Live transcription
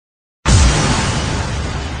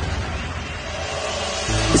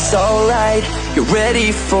it's alright. You're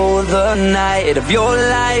ready for the night of your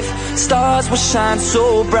life. Stars will shine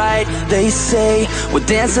so bright. They say we're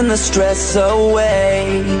dancing the stress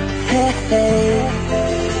away. Hey, hey.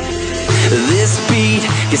 This beat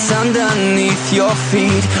gets underneath your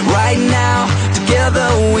feet. Right now, together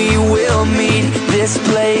we will meet. This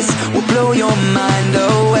place will blow your mind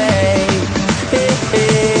away. Hey,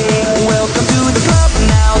 hey. Welcome to the club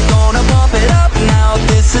now, gonna bump it up now.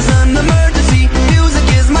 This is an emergency, music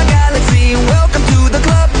is my galaxy. Welcome to the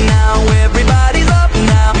club now, everybody's up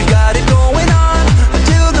now. We got it going on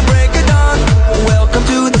until the break of dawn. Welcome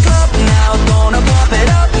to the club now, gonna bump it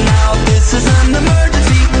up now. This is an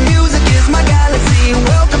emergency, music is my galaxy.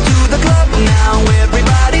 Welcome to the club now,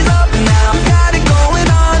 everybody's up now. We got it going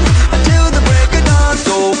on until the break of dawn.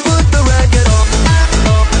 So put the record on.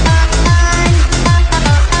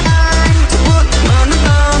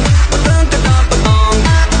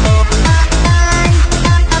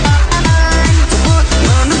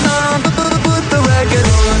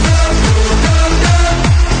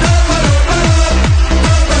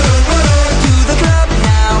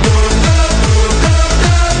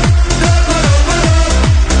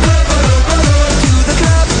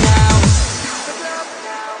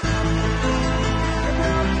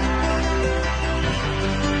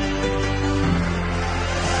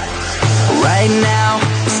 Right now,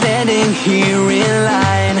 standing here in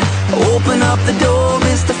line. Open up the door,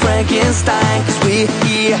 Mr. Frankenstein, 'cause we're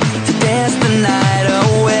here to dance the night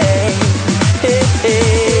away. Hey,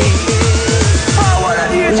 hey.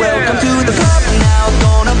 Welcome to the club now,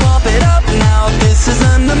 gonna bump it up now. This is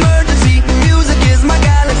an emergency, music is my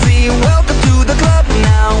galaxy. Welcome to the club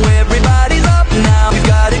now, everybody's up now. We've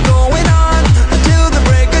got it going on until the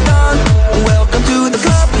break of dawn. Welcome to the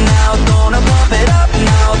club now, gonna bump it up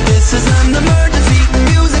now. This is an emergency,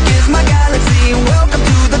 music is my galaxy. Welcome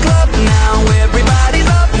to the club now, everybody's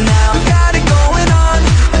up now. We've got it going on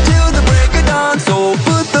until the break of dawn. So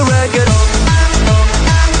put the record on.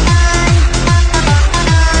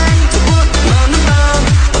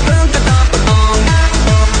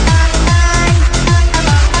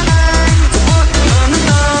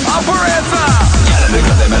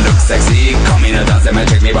 Sexy, come in and dance them and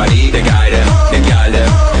check me body. The guy them, the girl them.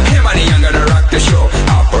 Hey man, I'm gonna rock the show.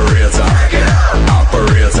 Operator,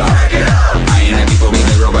 operator. I ain't happy for me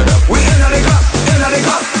to rub it up. We in the club, in the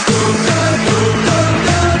club. To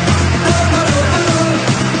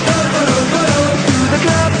the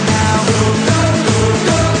club now.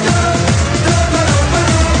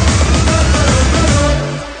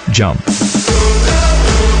 Jump.